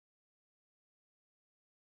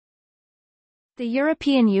The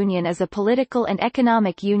European Union is a political and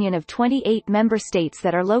economic union of 28 member states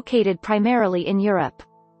that are located primarily in Europe.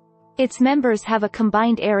 Its members have a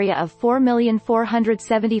combined area of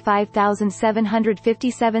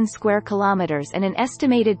 4,475,757 square kilometers and an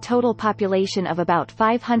estimated total population of about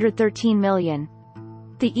 513 million.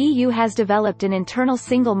 The EU has developed an internal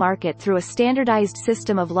single market through a standardized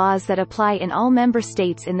system of laws that apply in all member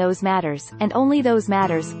states in those matters, and only those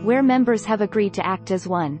matters, where members have agreed to act as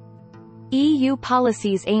one. EU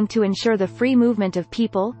policies aim to ensure the free movement of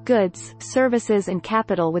people, goods, services and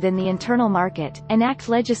capital within the internal market, enact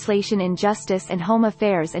legislation in justice and home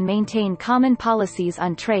affairs and maintain common policies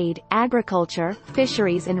on trade, agriculture,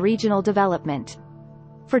 fisheries and regional development.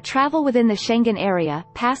 For travel within the Schengen Area,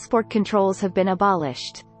 passport controls have been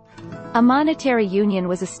abolished. A monetary union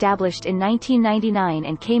was established in 1999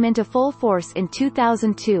 and came into full force in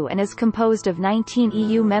 2002 and is composed of 19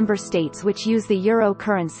 EU member states which use the euro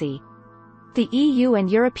currency. The EU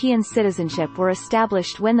and European citizenship were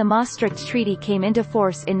established when the Maastricht Treaty came into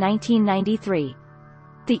force in 1993.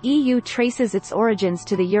 The EU traces its origins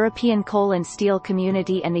to the European Coal and Steel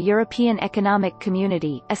Community and the European Economic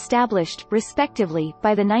Community, established, respectively,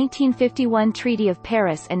 by the 1951 Treaty of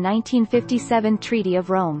Paris and 1957 Treaty of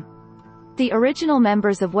Rome. The original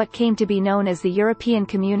members of what came to be known as the European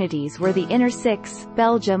Communities were the Inner Six,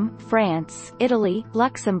 Belgium, France, Italy,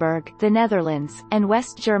 Luxembourg, the Netherlands, and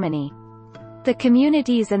West Germany. The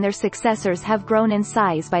communities and their successors have grown in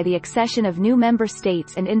size by the accession of new member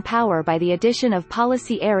states and in power by the addition of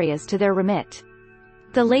policy areas to their remit.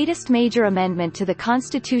 The latest major amendment to the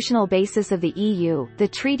constitutional basis of the EU, the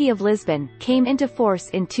Treaty of Lisbon, came into force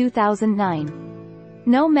in 2009.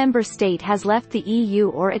 No member state has left the EU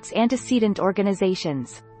or its antecedent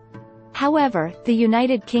organizations. However, the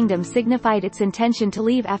United Kingdom signified its intention to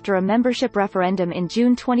leave after a membership referendum in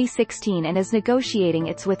June 2016 and is negotiating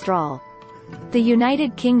its withdrawal. The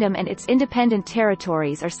United Kingdom and its independent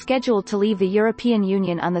territories are scheduled to leave the European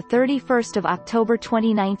Union on 31 October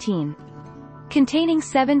 2019. Containing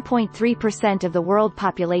 7.3% of the world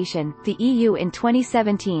population, the EU in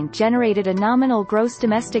 2017 generated a nominal gross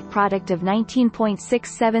domestic product of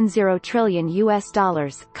 $19.670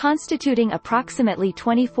 trillion, constituting approximately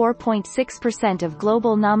 24.6% of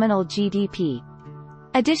global nominal GDP.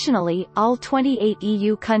 Additionally, all 28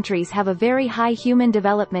 EU countries have a very high Human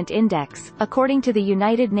Development Index, according to the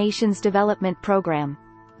United Nations Development Programme.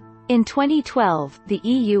 In 2012, the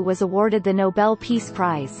EU was awarded the Nobel Peace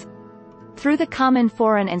Prize. Through the Common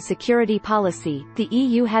Foreign and Security Policy, the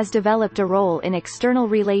EU has developed a role in external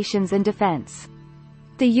relations and defence.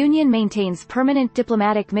 The Union maintains permanent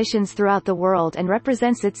diplomatic missions throughout the world and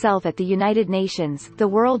represents itself at the United Nations, the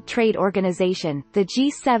World Trade Organization, the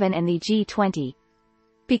G7 and the G20.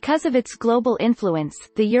 Because of its global influence,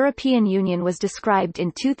 the European Union was described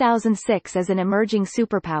in 2006 as an emerging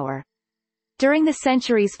superpower. During the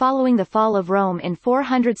centuries following the fall of Rome in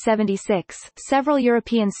 476, several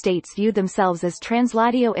European states viewed themselves as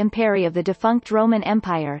translatio imperii of the defunct Roman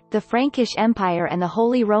Empire. The Frankish Empire and the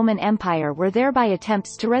Holy Roman Empire were thereby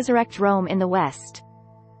attempts to resurrect Rome in the West.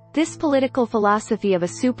 This political philosophy of a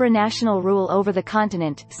supranational rule over the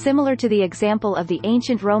continent, similar to the example of the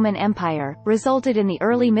ancient Roman Empire, resulted in the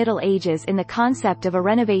early Middle Ages in the concept of a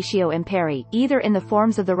renovatio imperii, either in the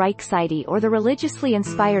forms of the Reichssitte or the religiously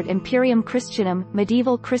inspired Imperium Christianum.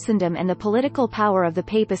 Medieval Christendom and the political power of the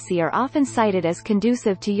papacy are often cited as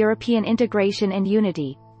conducive to European integration and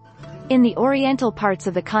unity. In the oriental parts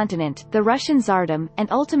of the continent, the Russian Tsardom,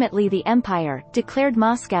 and ultimately the Empire, declared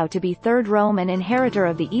Moscow to be Third Rome and inheritor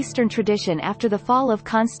of the Eastern tradition after the fall of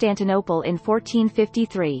Constantinople in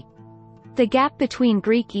 1453. The gap between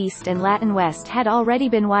Greek East and Latin West had already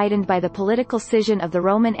been widened by the political scission of the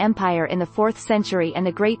Roman Empire in the 4th century and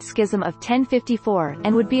the Great Schism of 1054,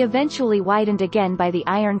 and would be eventually widened again by the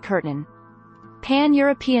Iron Curtain.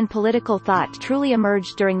 Pan-European political thought truly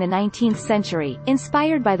emerged during the 19th century,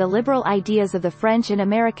 inspired by the liberal ideas of the French and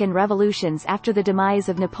American revolutions after the demise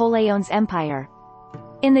of Napoleon's empire.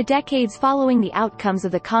 In the decades following the outcomes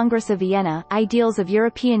of the Congress of Vienna, ideals of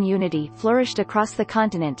European unity flourished across the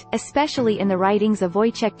continent, especially in the writings of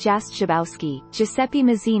Wojciech Jastrzębowski, Giuseppe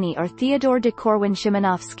Mazzini or Theodore de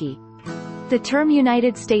Corwin-Szymanowski. The term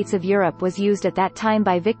United States of Europe was used at that time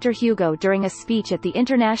by Victor Hugo during a speech at the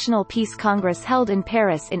International Peace Congress held in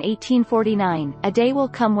Paris in 1849. A day will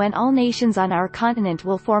come when all nations on our continent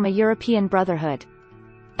will form a European brotherhood.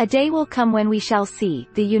 A day will come when we shall see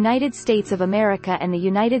the United States of America and the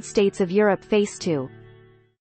United States of Europe face to